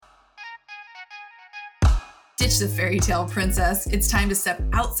Ditch the fairy tale princess. It's time to step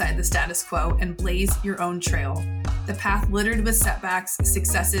outside the status quo and blaze your own trail. The path littered with setbacks,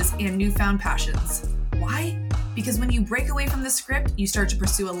 successes, and newfound passions. Why? Because when you break away from the script, you start to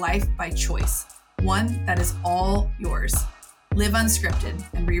pursue a life by choice. One that is all yours. Live unscripted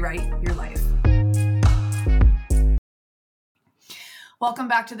and rewrite your life. Welcome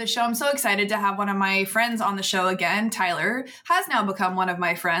back to the show. I'm so excited to have one of my friends on the show again. Tyler has now become one of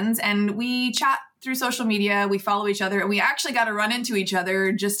my friends, and we chat through social media. We follow each other, and we actually got to run into each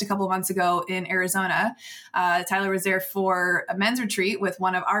other just a couple of months ago in Arizona. Tyler was there for a men's retreat with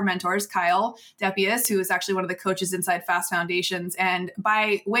one of our mentors, Kyle Depius, who is actually one of the coaches inside Fast Foundations. And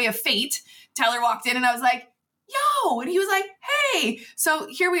by way of fate, Tyler walked in and I was like, yo, and he was like, hey. So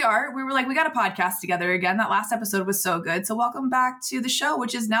here we are. We were like, we got a podcast together again. That last episode was so good. So welcome back to the show,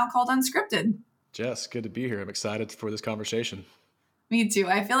 which is now called Unscripted. Jess, good to be here. I'm excited for this conversation. Me too.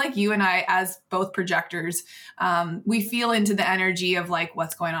 I feel like you and I, as both projectors, we feel into the energy of like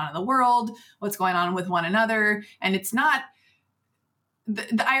what's going on in the world, what's going on with one another. And it's not,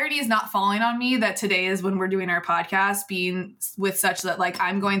 the irony is not falling on me that today is when we're doing our podcast, being with such that like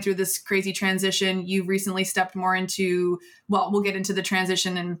I'm going through this crazy transition. You've recently stepped more into, well, we'll get into the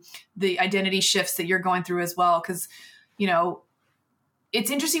transition and the identity shifts that you're going through as well. Cause, you know, it's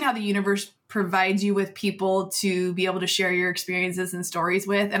interesting how the universe provides you with people to be able to share your experiences and stories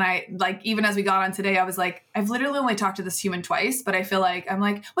with. And I like, even as we got on today, I was like, I've literally only talked to this human twice, but I feel like I'm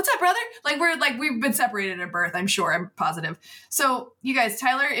like, what's up, brother? We've been separated at birth. I'm sure, I'm positive. So you guys,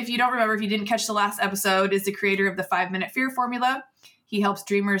 Tyler, if you don't remember, if you didn't catch the last episode, is the creator of the 5-Minute Fear Formula. He helps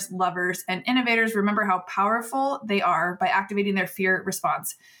dreamers, lovers, and innovators remember how powerful they are by activating their fear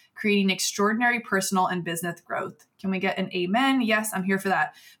response, creating extraordinary personal and business growth. Can we get an amen? Yes, I'm here for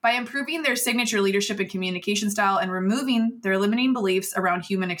that. By improving their signature leadership and communication style and removing their limiting beliefs around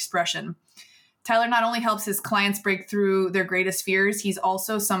human expression. Tyler not only helps his clients break through their greatest fears, he's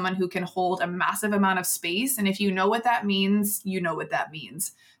also someone who can hold a massive amount of space. And if you know what that means, you know what that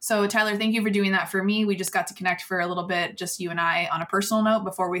means. So Tyler, thank you for doing that for me. We just got to connect for a little bit, just you and I on a personal note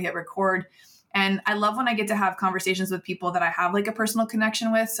before we hit record. And I love when I get to have conversations with people that I have like a personal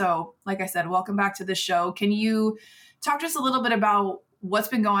connection with. So like I said, welcome back to the show. Can you talk to us a little bit about what's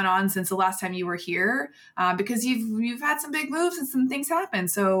been going on since the last time you were here? Because you've had some big moves and some things happen.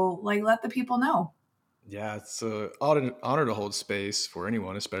 So like, let the people know. Yeah, it's an honor to hold space for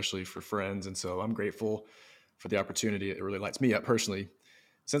anyone, especially for friends. And so I'm grateful for the opportunity. It really lights me up personally.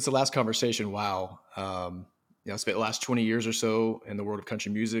 Since the last conversation, wow. I spent the last 20 years or so in the world of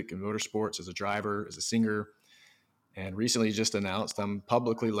country music and motorsports as a driver, as a singer, and recently just announced I'm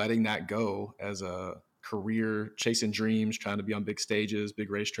publicly letting that go as a career, chasing dreams, trying to be on big stages, big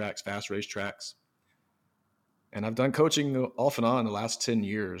racetracks, fast racetracks. And I've done coaching off and on the last 10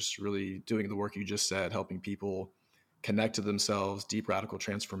 years, really doing the work you just said, helping people connect to themselves, deep radical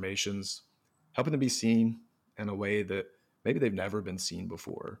transformations, helping them be seen in a way that maybe they've never been seen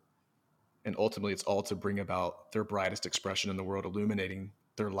before. And ultimately, it's all to bring about their brightest expression in the world, illuminating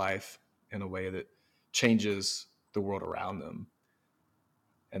their life in a way that changes the world around them.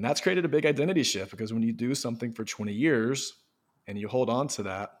 And that's created a big identity shift, because when you do something for 20 years and you hold on to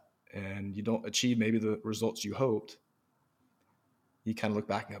that and you don't achieve maybe the results you hoped, you kind of look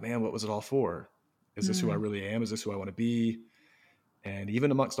back and go, man, what was it all for? Is this who I really am? Is this who I want to be? And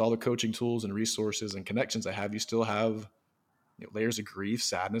even amongst all the coaching tools and resources and connections I have, you still have layers of grief,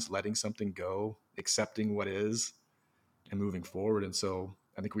 sadness, letting something go, accepting what is, and moving forward. And so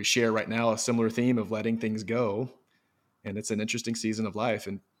I think we share right now a similar theme of letting things go. And it's an interesting season of life.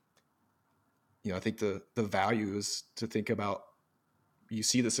 And, I think the value is to think about, you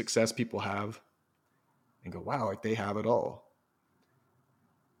see the success people have and go, wow, like they have it all.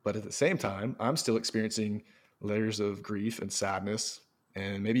 But at the same time, I'm still experiencing layers of grief and sadness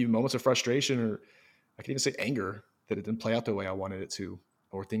and maybe moments of frustration, or I can even say anger, that it didn't play out the way I wanted it to,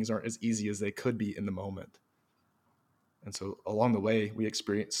 or things aren't as easy as they could be in the moment. And so along the way, we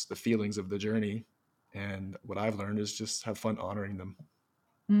experience the feelings of the journey. And what I've learned is just have fun honoring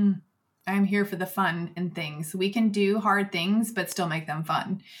them. I'm here for the fun in things. We can do hard things, but still make them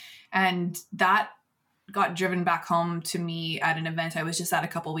fun. And that got driven back home to me at an event I was just at a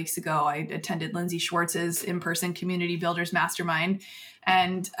couple weeks ago. I attended Lindsay Schwartz's in-person Community Builders Mastermind.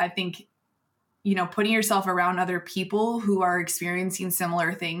 And I think putting yourself around other people who are experiencing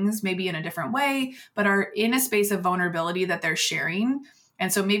similar things, maybe in a different way, but are in a space of vulnerability that they're sharing.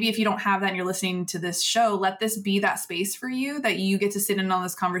 And so maybe if you don't have that and you're listening to this show, let this be that space for you, that you get to sit in on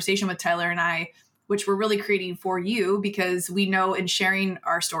this conversation with Tyler and I, which we're really creating for you, because we know in sharing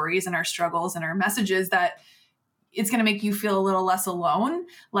our stories and our struggles and our messages that it's going to make you feel a little less alone.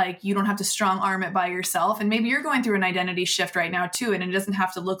 Like you don't have to strong arm it by yourself. And maybe you're going through an identity shift right now too. And it doesn't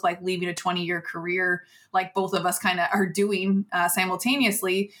have to look like leaving a 20-year career like both of us kind of are doing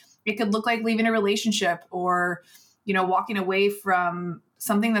simultaneously. It could look like leaving a relationship or, walking away from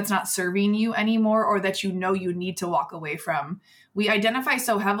something that's not serving you anymore, or that you need to walk away from. We identify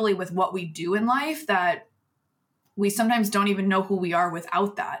so heavily with what we do in life that we sometimes don't even know who we are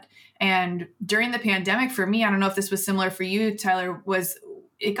without that. And during the pandemic for me, I don't know if this was similar for you, Tyler,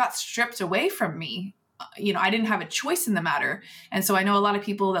 it got stripped away from me. I didn't have a choice in the matter. And so I know a lot of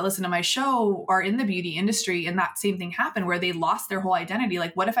people that listen to my show are in the beauty industry, and that same thing happened where they lost their whole identity.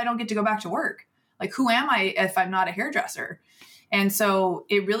 Like, what if I don't get to go back to work? Like, who am I if I'm not a hairdresser? And so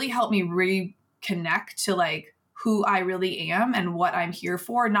it really helped me reconnect to like who I really am and what I'm here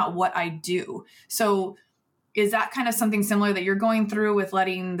for, not what I do. So is that kind of something similar that you're going through with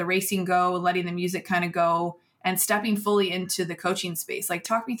letting the racing go, letting the music kind of go, and stepping fully into the coaching space? Like,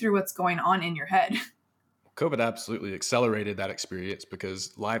 talk me through what's going on in your head. COVID absolutely accelerated that experience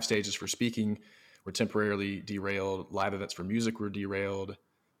because live stages for speaking were temporarily derailed. Live events for music were derailed.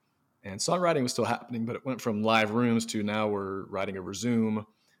 And songwriting was still happening, but it went from live rooms to now we're writing over Zoom.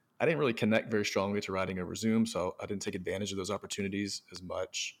 I didn't really connect very strongly to writing over Zoom, so I didn't take advantage of those opportunities as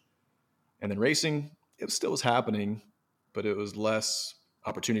much. And then racing, it still was happening, but it was less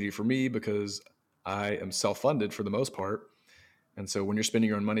opportunity for me because I am self-funded for the most part. And so when you're spending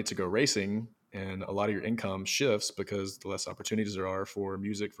your own money to go racing and a lot of your income shifts because the less opportunities there are for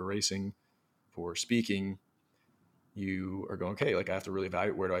music, for racing, for speaking, you are going, okay, like I have to really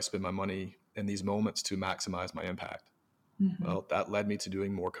evaluate where do I spend my money in these moments to maximize my impact. Mm-hmm. Well, that led me to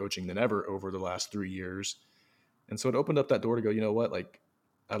doing more coaching than ever over the last 3 years. And so it opened up that door to go, you know what, like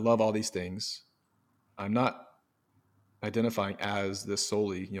I love all these things. I'm not identifying as this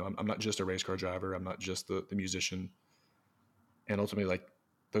solely, I'm not just a race car driver. I'm not just the musician. And ultimately, like,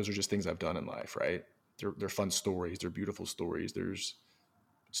 those are just things I've done in life, right? They're fun stories. They're beautiful stories. There's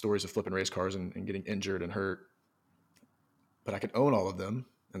stories of flipping race cars and getting injured and hurt. But I can own all of them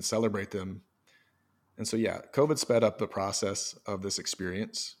and celebrate them. And so, yeah, COVID sped up the process of this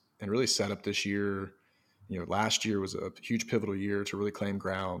experience and really set up this year. Last year was a huge pivotal year to really claim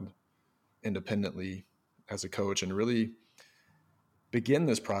ground independently as a coach and really begin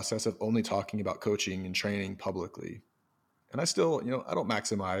this process of only talking about coaching and training publicly. And I still, I don't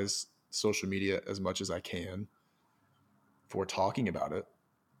maximize social media as much as I can for talking about it.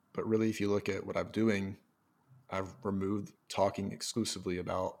 But really, if you look at what I'm doing, I've removed talking exclusively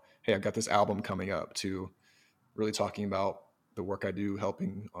about, hey, I've got this album coming up, to really talking about the work I do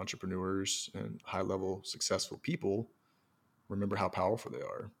helping entrepreneurs and high-level successful people remember how powerful they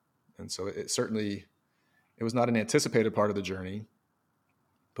are. And so it was not an anticipated part of the journey,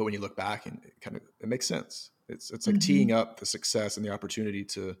 but when you look back and it makes sense. It's like teeing up the success and the opportunity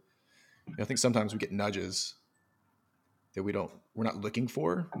to, I think sometimes we get nudges that we're not looking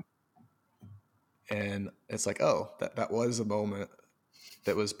for. And it's like, oh, that was a moment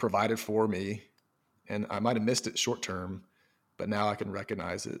that was provided for me and I might've missed it short term, but now I can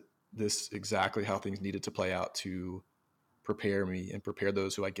recognize it. This exactly how things needed to play out to prepare me and prepare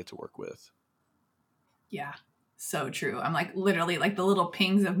those who I get to work with. Yeah. So true. I'm like literally like the little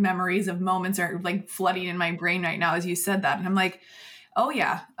pings of memories of moments are like flooding in my brain right now as you said that. And I'm like, oh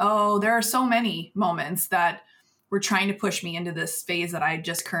yeah. Oh, there are so many moments that were trying to push me into this phase that I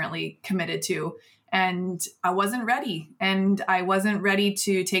just currently committed to. And I wasn't ready. And I wasn't ready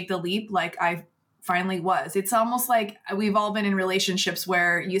to take the leap like I finally was. It's almost like we've all been in relationships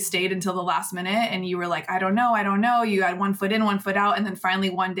where you stayed until the last minute and you were like, I don't know. You had one foot in, one foot out. And then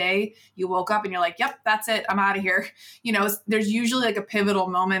finally one day you woke up and you're like, yep, that's it. I'm out of here. There's usually like a pivotal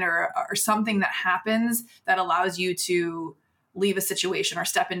moment or something that happens that allows you to leave a situation or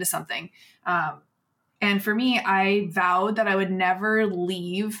step into something. And for me, I vowed that I would never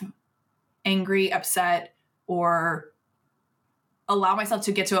leave angry, upset, or allow myself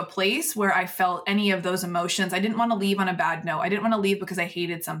to get to a place where I felt any of those emotions. I didn't want to leave on a bad note. I didn't want to leave because I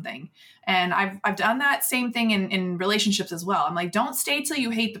hated something. And I've done that same thing in relationships as well. I'm like, don't stay till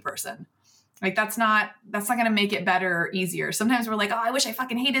you hate the person. Like that's not going to make it better or easier. Sometimes we're like, oh, I wish I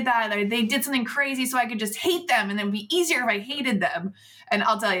fucking hated that. They did something crazy so I could just hate them. And then it'd be easier if I hated them. And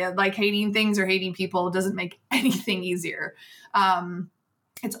I'll tell you, like hating things or hating people doesn't make anything easier.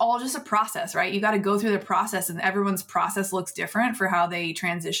 It's all just a process, right? You got to go through the process, and everyone's process looks different for how they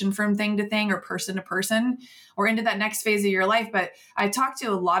transition from thing to thing or person to person or into that next phase of your life. But I talked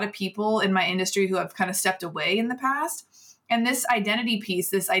to a lot of people in my industry who have kind of stepped away in the past. And this identity piece,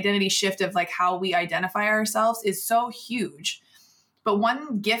 this identity shift of like how we identify ourselves is so huge. But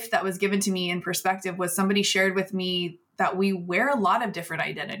one gift that was given to me in perspective was somebody shared with me that we wear a lot of different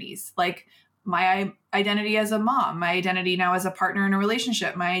identities. Like my identity as a mom, my identity now as a partner in a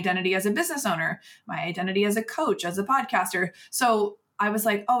relationship, my identity as a business owner, my identity as a coach, as a podcaster. So I was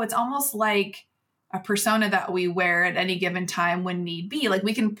like, oh, it's almost like a persona that we wear at any given time when need be. Like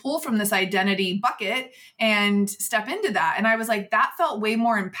we can pull from this identity bucket and step into that. And I was like, that felt way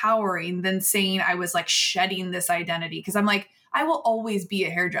more empowering than saying I was like shedding this identity. Cause I'm like, I will always be a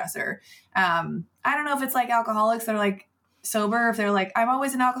hairdresser. I don't know if it's like alcoholics that are like sober, if they're like, I'm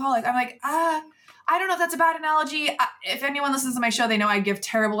always an alcoholic. I'm like, I don't know if that's a bad analogy. If anyone listens to my show, they know I give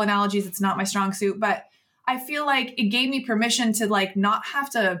terrible analogies. It's not my strong suit, but I feel like it gave me permission to like not have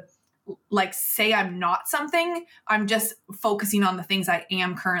to like say I'm not something. I'm just focusing on the things I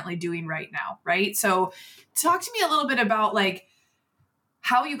am currently doing right now. Right. So talk to me a little bit about like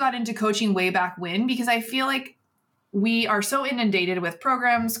how you got into coaching way back when, because I feel like we are so inundated with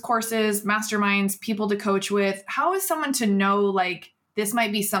programs, courses, masterminds, people to coach with. How is someone to know like this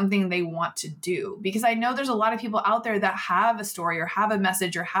might be something they want to do? Because I know there's a lot of people out there that have a story or have a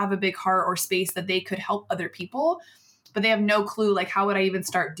message or have a big heart or space that they could help other people, but they have no clue, like, how would I even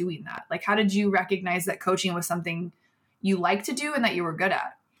start doing that? Like, how did you recognize that coaching was something you like to do and that you were good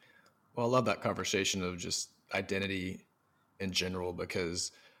at? Well, I love that conversation of just identity in general,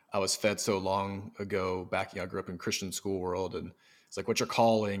 because I was fed so long ago back, I grew up in Christian school world, and it's like, what's your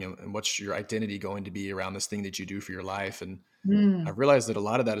calling and what's your identity going to be around this thing that you do for your life? And I've realized that a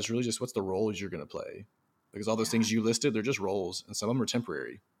lot of that is really just what's the roles you're going to play, because all those things you listed, they're just roles, and some of them are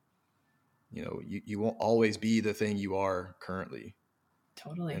temporary. You won't always be the thing you are currently.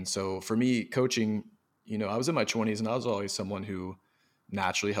 Totally. And so for me, coaching, I was in my 20s and I was always someone who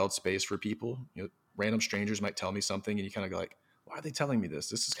naturally held space for people. Random strangers might tell me something and you kind of go like, why are they telling me this?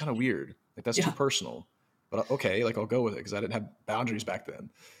 This is kind of weird. Like that's too personal, but okay, like I'll go with it because I didn't have boundaries back then.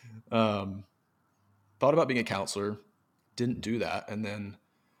 Thought about being a counselor, didn't do that. And then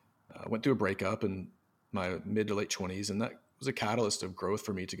went through a breakup in my mid to late 20s. And that was a catalyst of growth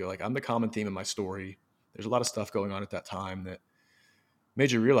for me to go like, I'm the common theme in my story. There's a lot of stuff going on at that time that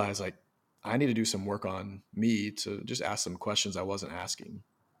made you realize like, I need to do some work on me to just ask some questions I wasn't asking.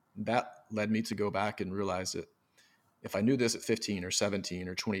 That led me to go back and realize that if I knew this at 15 or 17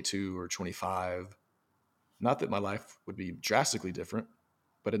 or 22 or 25, not that my life would be drastically different,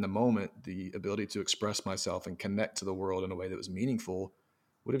 but in the moment, the ability to express myself and connect to the world in a way that was meaningful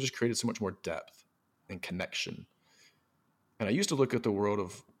would have just created so much more depth and connection. And I used to look at the world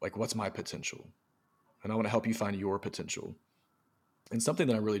of like, what's my potential? And I want to help you find your potential. And something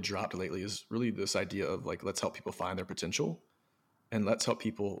that I really dropped lately is really this idea of like, let's help people find their potential and let's help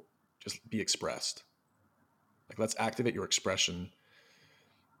people just be expressed. Like, let's activate your expression.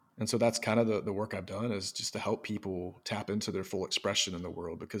 And so that's kind of the work I've done, is just to help people tap into their full expression in the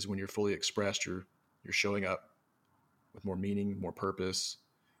world. Because when you're fully expressed, you're showing up with more meaning, more purpose,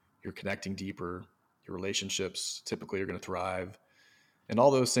 you're connecting deeper, your relationships typically are going to thrive. And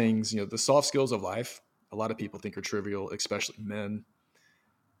all those things, the soft skills of life, a lot of people think are trivial, especially men.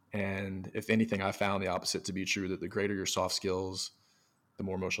 And if anything, I found the opposite to be true, that the greater your soft skills, the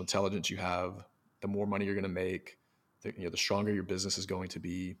more emotional intelligence you have, the more money you're going to make, the stronger your business is going to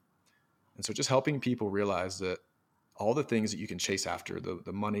be. And so just helping people realize that all the things that you can chase after,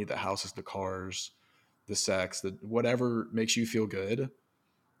 the money, the houses, the cars, the sex, whatever makes you feel good,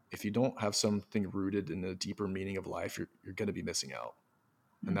 if you don't have something rooted in the deeper meaning of life, you're going to be missing out.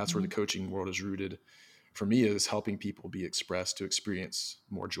 And that's where the coaching world is rooted for me, is helping people be expressed to experience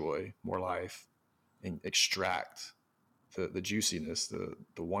more joy, more life, and extract the juiciness,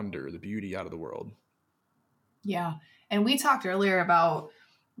 the wonder, the beauty out of the world. Yeah. And we talked earlier about,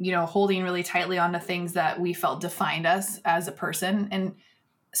 holding really tightly onto things that we felt defined us as a person. And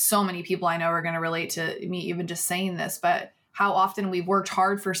so many people I know are going to relate to me even just saying this, but how often we've worked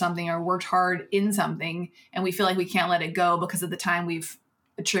hard for something or worked hard in something and we feel like we can't let it go because of the time we've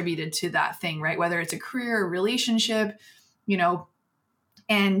attributed to that thing, right? Whether it's a career or relationship,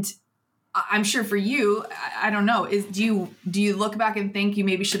 and I'm sure for you, I don't know, do you look back and think you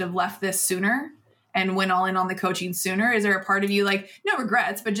maybe should have left this sooner and went all in on the coaching sooner? Is there a part of you like, no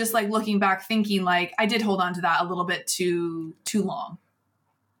regrets, but just like looking back thinking like, I did hold on to that a little bit too long?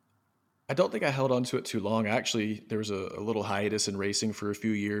 I don't think I held on to it too long. Actually, there was a little hiatus in racing for a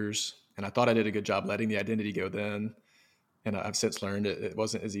few years, and I thought I did a good job letting the identity go then. And I've since learned it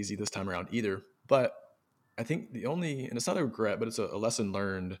wasn't as easy this time around either. But I think and it's not a regret, but it's a lesson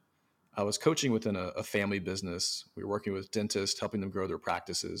learned. I was coaching within a family business. We were working with dentists, helping them grow their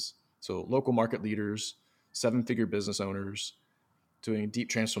practices. So local market leaders, 7-figure business owners, doing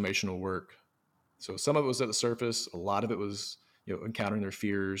deep transformational work. So some of it was at the surface. A lot of it was, encountering their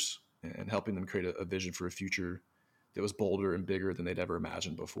fears and helping them create a vision for a future that was bolder and bigger than they'd ever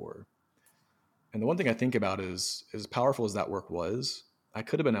imagined before. And the one thing I think about is, as powerful as that work was, I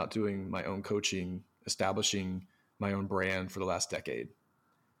could have been out doing my own coaching, establishing my own brand for the last decade.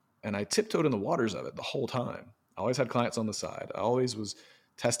 And I tiptoed in the waters of it the whole time. I always had clients on the side. I always was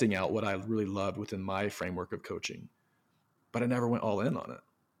testing out what I really loved within my framework of coaching, but I never went all in on it.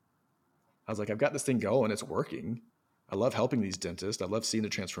 I was like, I've got this thing going. It's working. I love helping these dentists. I love seeing the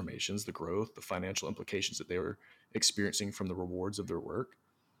transformations, the growth, the financial implications that they were experiencing from the rewards of their work.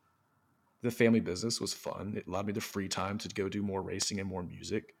 The family business was fun. It allowed me the free time to go do more racing and more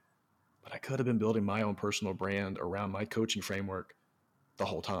music. But I could have been building my own personal brand around my coaching framework the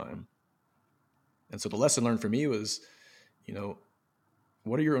whole time. And so the lesson learned for me was,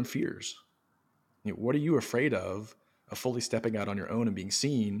 what are your own fears? What are you afraid of fully stepping out on your own and being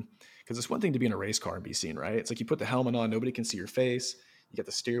seen? Because it's one thing to be in a race car and be seen, right? It's like you put the helmet on, nobody can see your face. You get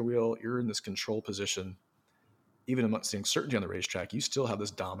the steering wheel, you're in this control position. Even amongst the uncertainty on the racetrack, you still have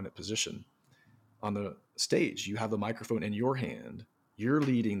this dominant position. On the stage, you have the microphone in your hand. You're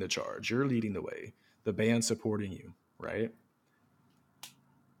leading the charge. You're leading the way. The band supporting you, right?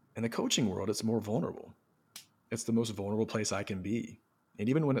 In the coaching world, it's more vulnerable. It's the most vulnerable place I can be. And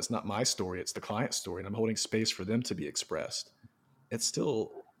even when it's not my story, it's the client's story, and I'm holding space for them to be expressed. It's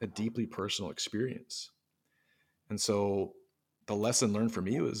still a deeply personal experience. And so the lesson learned for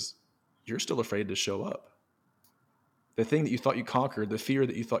me was, you're still afraid to show up. The thing that you thought you conquered, the fear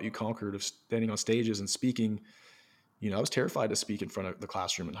that you thought you conquered of standing on stages and speaking, I was terrified to speak in front of the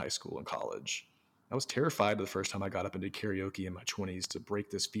classroom in high school and college. I was terrified the first time I got up and did karaoke in my 20s to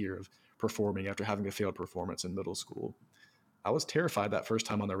break this fear of performing after having a failed performance in middle school. I was terrified that first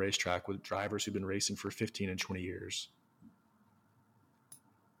time on the racetrack with drivers who've been racing for 15 and 20 years.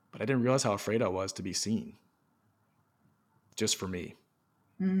 But I didn't realize how afraid I was to be seen. Just for me.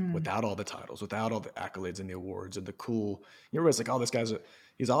 Without all the titles, without all the accolades and the awards and the cool. Everybody's like, oh, this guy's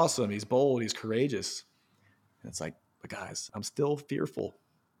he's awesome. He's bold. He's courageous. And it's like, but guys, I'm still fearful.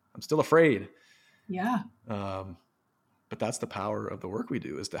 I'm still afraid. Yeah. But that's the power of the work we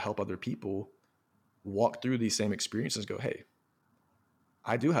do, is to help other people walk through these same experiences, go, hey,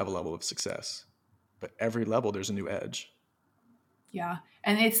 I do have a level of success, but every level there's a new edge. Yeah.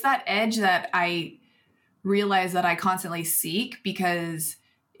 And it's that edge that I realize that I constantly seek, because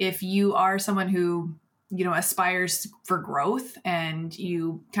if you are someone who, aspires for growth and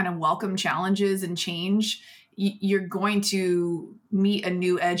you kind of welcome challenges and change, you're going to meet a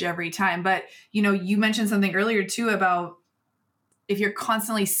new edge every time. But, you mentioned something earlier too about if you're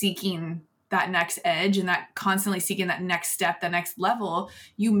constantly seeking that next edge and that constantly seeking that next step, that next level,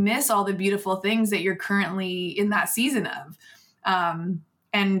 you miss all the beautiful things that you're currently in that season of.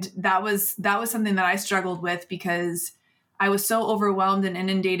 And that was something that I struggled with, because I was so overwhelmed and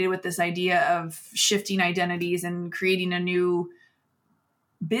inundated with this idea of shifting identities and creating a new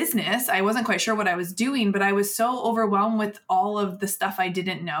business. I wasn't quite sure what I was doing, but I was so overwhelmed with all of the stuff I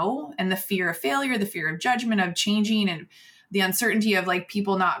didn't know, and the fear of failure, the fear of judgment, of changing, and the uncertainty of like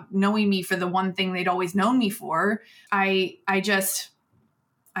people not knowing me for the one thing they'd always known me for. I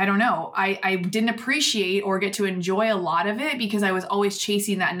don't know. I didn't appreciate or get to enjoy a lot of it because I was always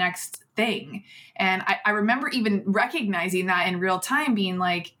chasing that next thing. And I remember even recognizing that in real time, being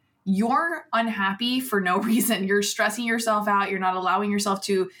like, you're unhappy for no reason. You're stressing yourself out. You're not allowing yourself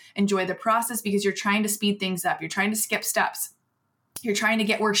to enjoy the process because you're trying to speed things up. You're trying to skip steps. You're trying to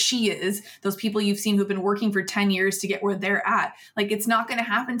get where she is, those people you've seen who've been working for 10 years to get where they're at. Like, it's not going to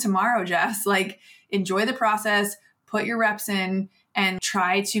happen tomorrow, Jess. Like, enjoy the process, put your reps in, and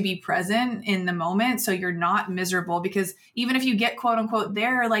try to be present in the moment so you're not miserable. Because even if you get quote unquote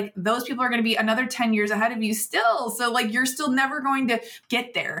there, like, those people are going to be another 10 years ahead of you still. So like, you're still never going to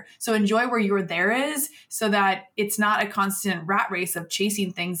get there. So enjoy where your there is, so that it's not a constant rat race of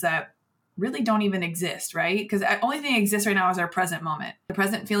chasing things that really don't even exist, right? Because the only thing that exists right now is our present moment, the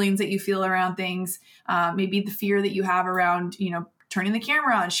present feelings that you feel around things, maybe the fear that you have around, turning the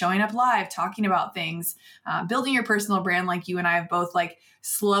camera on, showing up live, talking about things, building your personal brand, like you and I have both like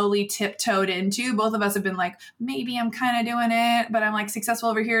slowly tiptoed into. Both of us have been like, maybe I'm kind of doing it, but I'm like successful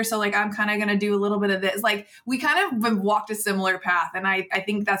over here. So like, I'm kind of going to do a little bit of this. Like, we kind of walked a similar path. And I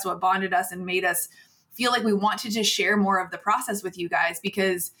think that's what bonded us and made us feel like we wanted to share more of the process with you guys,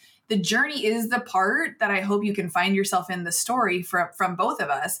 because the journey is the part that I hope you can find yourself in the story from both of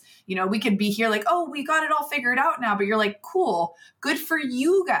us. We could be here like, oh, we got it all figured out now, but you're like, cool, good for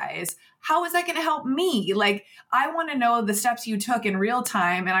you guys. How is that going to help me? Like, I want to know the steps you took in real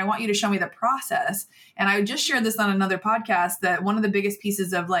time, and I want you to show me the process. And I just shared this on another podcast, that one of the biggest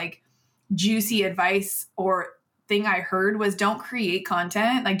pieces of like juicy advice or thing I heard was don't create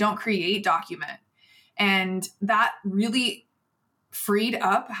content, like don't create, document. And that really freed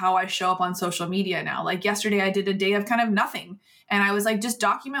up how I show up on social media now. Like yesterday, I did a day of kind of nothing. And I was like, just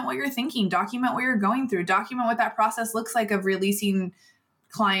document what you're thinking, document what you're going through, document what that process looks like of releasing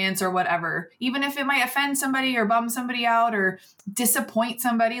clients or whatever. Even if it might offend somebody or bum somebody out or disappoint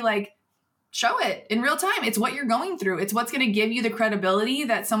somebody, like show it in real time. It's what you're going through. It's what's going to give you the credibility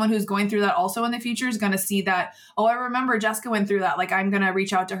that someone who's going through that also in the future is going to see that, oh, I remember Jessica went through that. Like I'm going to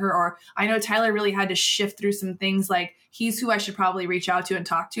reach out to her. Or I know Tyler really had to shift through some things. Like he's who I should probably reach out to and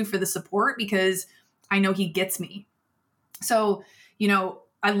talk to for the support because I know he gets me. So,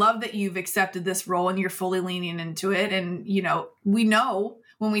 I love that you've accepted this role and you're fully leaning into it. And, we know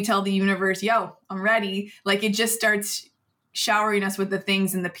when we tell the universe, yo, I'm ready, like it just starts showering us with the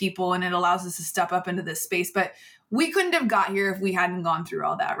things and the people, and it allows us to step up into this space. But we couldn't have got here if we hadn't gone through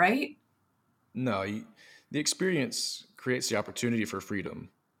all that, right? No, the experience creates the opportunity for freedom.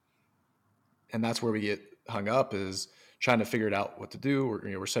 And that's where we get hung up, is trying to figure it out what to do.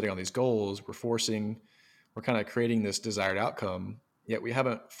 We're setting all these goals, we're kind of creating this desired outcome, yet we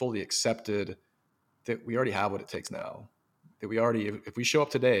haven't fully accepted that we already have what it takes now. That we already, if we show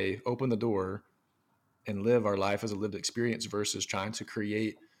up today, open the door, and live our life as a lived experience versus trying to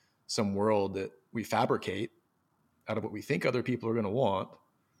create some world that we fabricate out of what we think other people are going to want,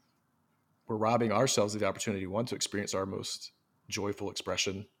 we're robbing ourselves of the opportunity, one, to experience our most joyful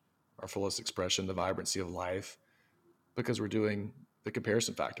expression, our fullest expression, the vibrancy of life, because we're doing the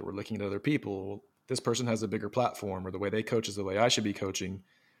comparison factor. We're looking at other people. This person has a bigger platform, or the way they coach is the way I should be coaching.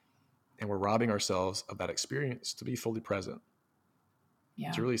 And we're robbing ourselves of that experience to be fully present.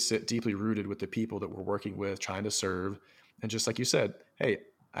 Yeah. To really sit deeply rooted with the people that we're working with, trying to serve. And just like you said, hey,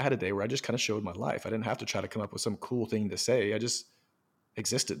 I had a day where I just kind of showed my life. I didn't have to try to come up with some cool thing to say. I just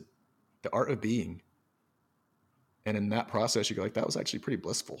existed. The art of being. And in that process, you go like, that was actually pretty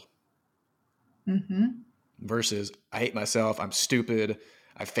blissful. Mm-hmm. Versus, I hate myself. I'm stupid.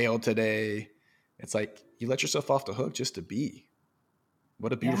 I failed today. It's like you let yourself off the hook just to be.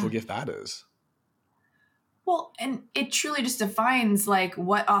 What a beautiful gift that is. Well, and it truly just defines like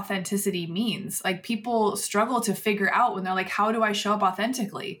what authenticity means. Like people struggle to figure out when they're like, how do I show up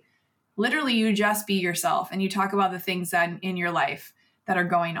authentically? Literally, you just be yourself and you talk about the things that in your life that are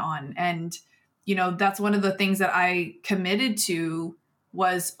going on. And, that's one of the things that I committed to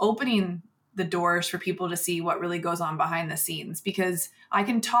was opening the doors for people to see what really goes on behind the scenes, because I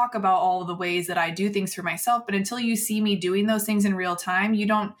can talk about all of the ways that I do things for myself, but until you see me doing those things in real time, you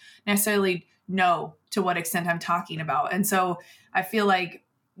don't necessarily know to what extent I'm talking about. And so I feel like,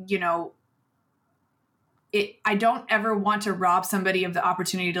 I don't ever want to rob somebody of the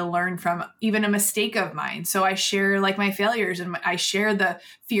opportunity to learn from even a mistake of mine. So I share like my failures, and I share the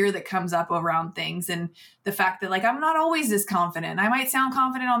fear that comes up around things, and the fact that like, I'm not always this confident. I might sound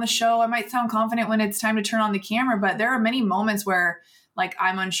confident on the show. I might sound confident when it's time to turn on the camera, but there are many moments where like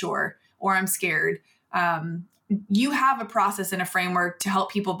I'm unsure or I'm scared. You have a process and a framework to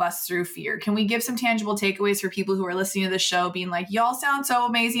help people bust through fear. Can we give some tangible takeaways for people who are listening to the show being like, y'all sound so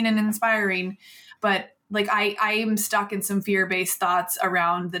amazing and inspiring, but like I am stuck in some fear-based thoughts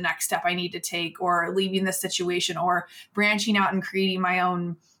around the next step I need to take, or leaving this situation, or branching out and creating my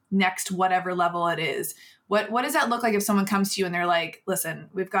own next whatever level it is. What does that look like if someone comes to you and they're like, listen,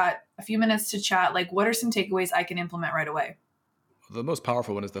 we've got a few minutes to chat. Like, what are some takeaways I can implement right away? The most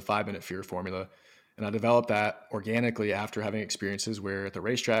powerful one is the 5-minute fear formula. And I developed that organically after having experiences where at the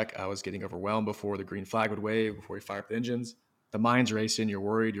racetrack, I was getting overwhelmed before the green flag would wave, before we fire up the engines. The mind's racing, you're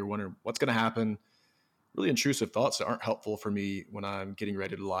worried, you're wondering what's going to happen. Really intrusive thoughts that aren't helpful for me when I'm getting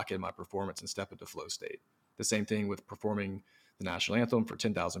ready to lock in my performance and step into flow state. The same thing with performing the national anthem for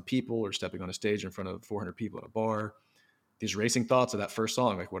 10,000 people, or stepping on a stage in front of 400 people at a bar. These racing thoughts of that first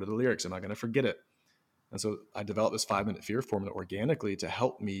song, like what are the lyrics? Am I going to forget it? And so I developed this 5-minute fear formula organically to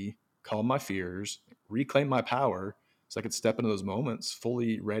help me calm my fears, reclaim my power, so I could step into those moments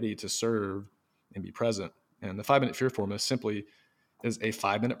fully ready to serve and be present. And the 5-minute fear formula simply is a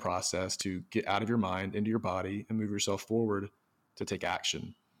 5-minute process to get out of your mind into your body and move yourself forward to take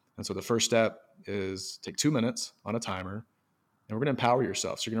action. And so the first step is take 2 minutes on a timer, and we're going to empower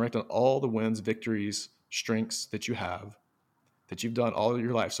yourself. So you're going to write down all the wins, victories, strengths that you have, that you've done all of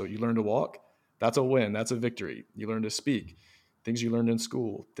your life. So you learn to walk, that's a win, that's a victory. You learn to speak, things you learned in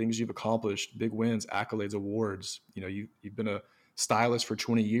school, things you've accomplished, big wins, accolades, awards. You've been a stylist for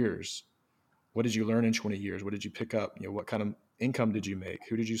 20 years. What did you learn in 20 years? What did you pick up? What kind of income did you make?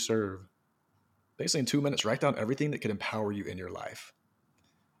 Who did you serve? Basically in 2 minutes, write down everything that could empower you in your life,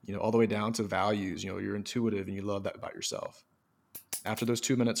 all the way down to values. You're intuitive and you love that about yourself. After those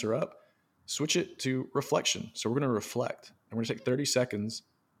 2 minutes are up, switch it to reflection. So we're going to reflect, and we're going to take 30 seconds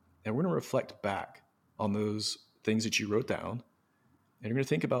and we're going to reflect back on those things that you wrote down. And you're going to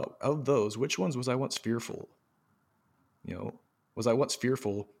think about, of those, which ones was I once fearful? Was I once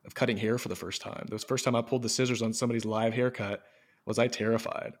fearful of cutting hair for the first time? The first time I pulled the scissors on somebody's live haircut, was I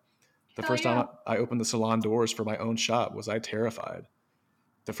terrified? The first time I opened the salon doors for my own shop, was I terrified?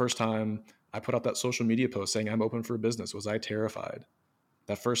 The first time I put out that social media post saying I'm open for business, was I terrified?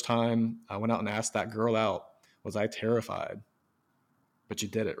 That first time I went out and asked that girl out, was I terrified? But you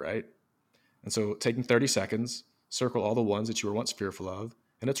did it, right? And so taking 30 seconds, circle all the ones that you were once fearful of.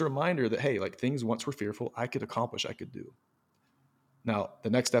 And it's a reminder that, hey, like things once were fearful, I could accomplish, I could do. Now, the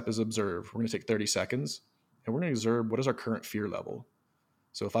next step is observe. We're going to take 30 seconds and we're going to observe what is our current fear level.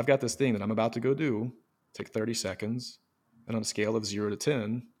 So if I've got this thing that I'm about to go do, take 30 seconds, and on a scale of 0 to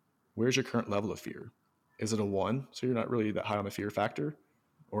 10, where's your current level of fear? Is it a 1? So you're not really that high on the fear factor?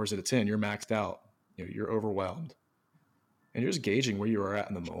 Or is it a 10? You're maxed out. You're overwhelmed. And you're just gauging where you are at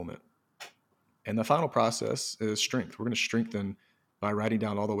in the moment. And the final process is strength. We're going to strengthen by writing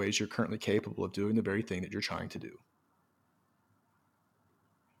down all the ways you're currently capable of doing the very thing that you're trying to do.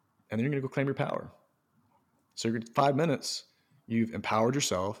 And then you're going to go claim your power. So you're 5 minutes, you've empowered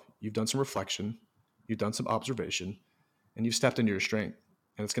yourself, you've done some reflection, you've done some observation, and you've stepped into your strength.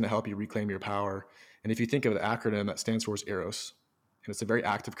 And it's going to help you reclaim your power. And if you think of the acronym that stands for is Eros, and it's a very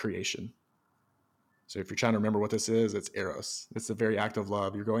active creation. So if you're trying to remember what this is, it's Eros. It's a very active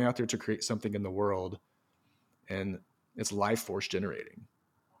love. You're going out there to create something in the world, and it's life force generating.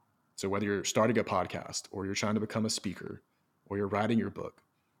 So whether you're starting a podcast, or you're trying to become a speaker, or you're writing your book,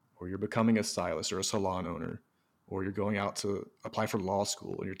 or you're becoming a stylist or a salon owner, or you're going out to apply for law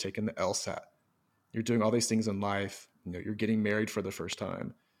school and you're taking the LSAT, you're doing all these things in life. You're getting married for the first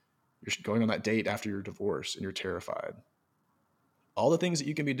time. You're going on that date after your divorce and you're terrified. All the things that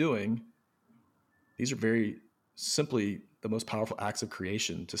you can be doing, these are very simply the most powerful acts of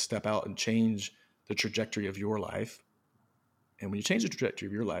creation to step out and change the trajectory of your life. And when you change the trajectory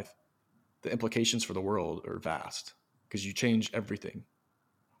of your life, the implications for the world are vast because you change everything.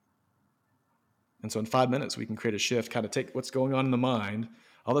 And so in 5 minutes, we can create a shift, kind of take what's going on in the mind,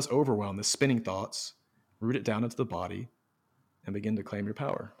 all this overwhelm, this spinning thoughts, root it down into the body, and begin to claim your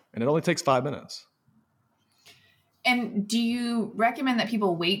power. And it only takes 5 minutes. And do you recommend that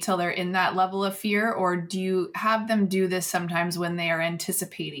people wait till they're in that level of fear, or do you have them do this sometimes when they are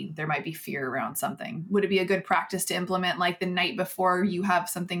anticipating there might be fear around something? Would it be a good practice to implement like the night before you have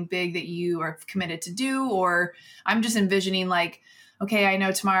something big that you are committed to do? Or I'm just envisioning like, okay, I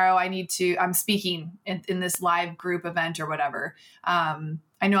know tomorrow I'm speaking in this live group event or whatever.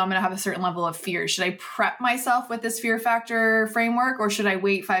 I know I'm going to have a certain level of fear. Should I prep myself with this fear factor framework, or should I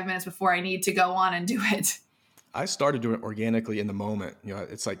wait 5 minutes before I need to go on and do it? I started doing it organically in the moment.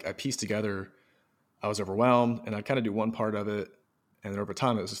 It's like I pieced together, I was overwhelmed and I kind of do one part of it. And then over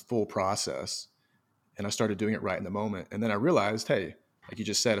time, it was a full process. And I started doing it right in the moment. And then I realized, hey, like you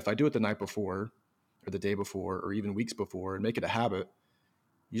just said, if I do it the night before or the day before or even weeks before and make it a habit,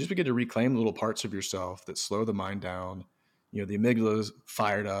 you just begin to reclaim little parts of yourself that slow the mind down. The amygdala is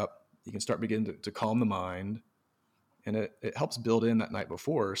fired up. You can start beginning to calm the mind. And it helps build in that night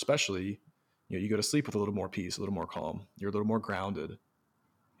before, especially, you go to sleep with a little more peace, a little more calm. You're a little more grounded.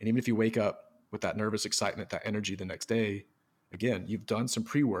 And even if you wake up with that nervous excitement, that energy the next day, again, you've done some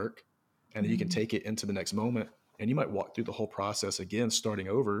pre-work and then you can take it into the next moment. And you might walk through the whole process again, starting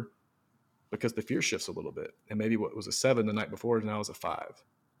over, because the fear shifts a little bit. And maybe what was a 7 the night before now is a 5.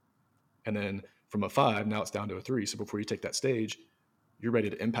 And then from a 5, now it's down to a 3. So before you take that stage, you're ready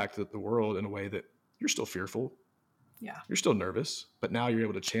to impact the world in a way that you're still fearful. Yeah. You're still nervous, but now you're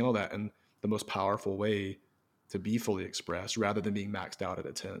able to channel that in the most powerful way to be fully expressed rather than being maxed out at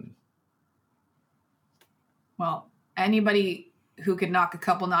a 10. Well, anybody who could knock a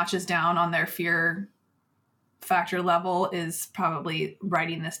couple notches down on their fear factor level is probably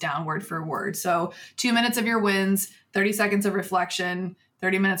writing this down word for word. So 2 minutes of your wins, 30 seconds of reflection,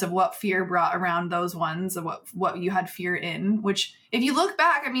 30 minutes of what fear brought around those ones, of what you had fear in, which if you look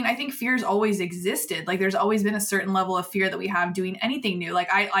back, I think fear's always existed. Like there's always been a certain level of fear that we have doing anything new. Like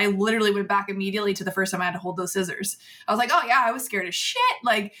I literally went back immediately to the first time I had to hold those scissors. I was like, oh yeah, I was scared as shit.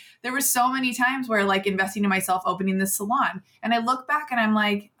 Like there were so many times where like investing in myself, opening this salon. And I look back and I'm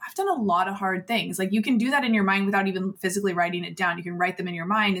like, I've done a lot of hard things. Like you can do that in your mind without even physically writing it down. You can write them in your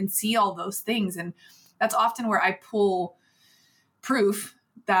mind and see all those things. And that's often where I pull proof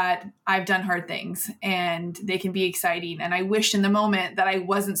that I've done hard things and they can be exciting. And I wish in the moment that I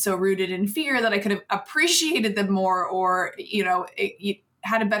wasn't so rooted in fear, that I could have appreciated them more, or,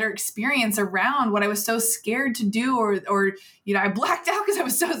 had a better experience around what I was so scared to do, or I blacked out because I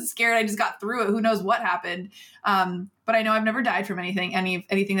was so scared. I just got through it. Who knows what happened? But I know I've never died from anything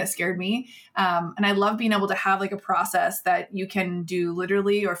that scared me. And I love being able to have like a process that you can do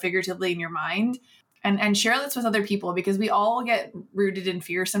literally or figuratively in your mind, and share this with other people, because we all get rooted in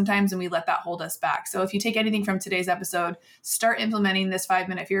fear sometimes and we let that hold us back. So if you take anything from today's episode, start implementing this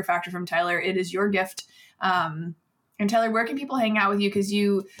 5-minute fear factor from Tyler. It is your gift. And Tyler, where can people hang out with you? Because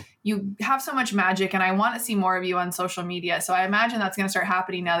you have so much magic, and I want to see more of you on social media. So I imagine that's going to start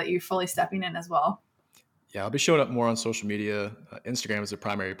happening now that you're fully stepping in as well. Yeah, I'll be showing up more on social media. Instagram is the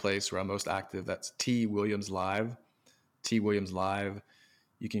primary place where I'm most active. That's T Williams Live. T Williams Live.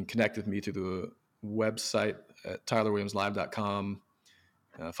 You can connect with me through the website at tylerwilliamslive.com.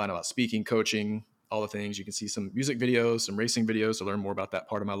 Find out about speaking, coaching, all the things. You can see some music videos, some racing videos to learn more about that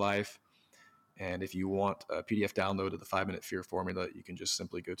part of my life. And if you want a PDF download of the 5-minute fear formula, you can just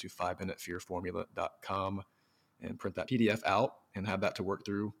simply go to 5minutefearformula.com and print that PDF out and have that to work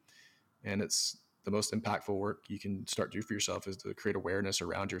through. And it's the most impactful work you can start to do for yourself, is to create awareness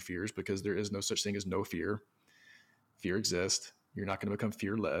around your fears, because there is no such thing as no fear. Fear exists. You're not going to become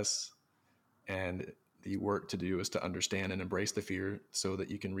fearless. And the work to do is to understand and embrace the fear so that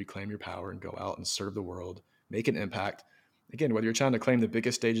you can reclaim your power and go out and serve the world, make an impact. Again, whether you're trying to claim the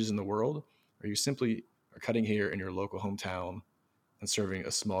biggest stages in the world, or you simply are cutting here in your local hometown and serving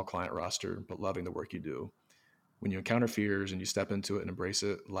a small client roster, but loving the work you do. When you encounter fears and you step into it and embrace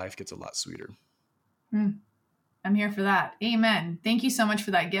it, life gets a lot sweeter. I'm here for that. Amen. Thank you so much for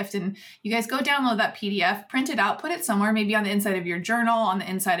that gift. And you guys go download that PDF, print it out, put it somewhere, maybe on the inside of your journal, on the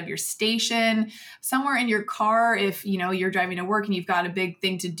inside of your station, somewhere in your car. If you're driving to work and you've got a big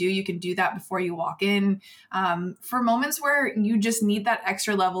thing to do, you can do that before you walk in. For moments where you just need that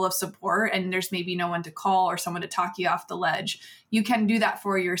extra level of support and there's maybe no one to call or someone to talk you off the ledge, you can do that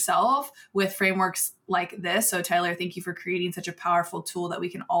for yourself with frameworks like this. So Tyler, thank you for creating such a powerful tool that we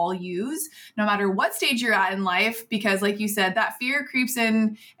can all use no matter what stage you're at in life, because like you said, that fear creeps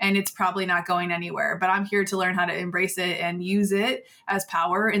in and it's probably not going anywhere, but I'm here to learn how to embrace it and use it as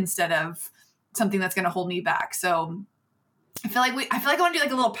power instead of something that's going to hold me back. So I feel like I want to do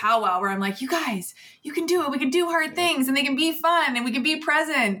like a little powwow where I'm like, you guys, you can do it. We can do hard things and they can be fun and we can be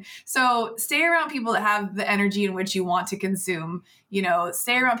present. So stay around people that have the energy in which you want to consume.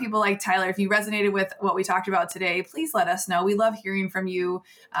 Stay around people like Tyler. If you resonated with what we talked about today, please let us know. We love hearing from you.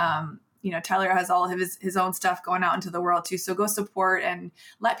 Tyler has all of his own stuff going out into the world too. So go support and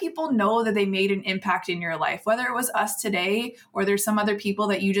let people know that they made an impact in your life, whether it was us today or there's some other people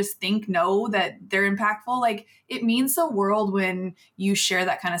that you just know that they're impactful. Like, it means the world when you share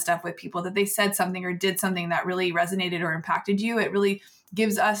that kind of stuff with people, that they said something or did something that really resonated or impacted you. It really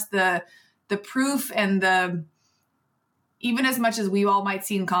gives us the proof and even as much as we all might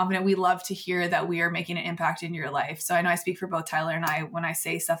seem confident, we love to hear that we are making an impact in your life. So I know I speak for both Tyler and I when I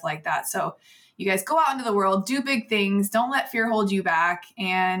say stuff like that. So you guys go out into the world, do big things. Don't let fear hold you back.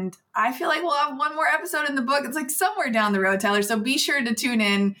 And I feel like we'll have one more episode in the book. It's like somewhere down the road, Tyler. So be sure to tune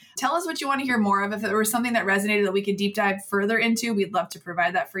in. Tell us what you want to hear more of. If there was something that resonated that we could deep dive further into, we'd love to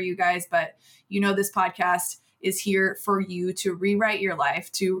provide that for you guys. But this podcast is here for you to rewrite your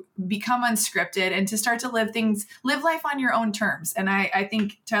life, to become unscripted, and to start to live life on your own terms. And I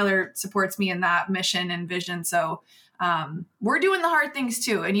think Tyler supports me in that mission and vision. So we're doing the hard things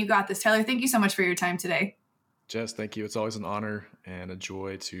too. And you got this, Tyler. Thank you so much for your time today. Jess, thank you. It's always an honor and a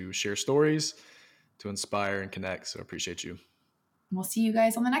joy to share stories, to inspire and connect. So I appreciate you. We'll see you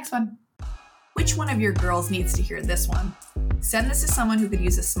guys on the next one. Which one of your girls needs to hear this one? Send this to someone who could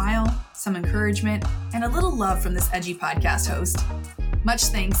use a smile, some encouragement, and a little love from this edgy podcast host. Much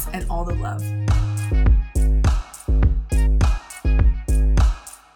thanks and all the love.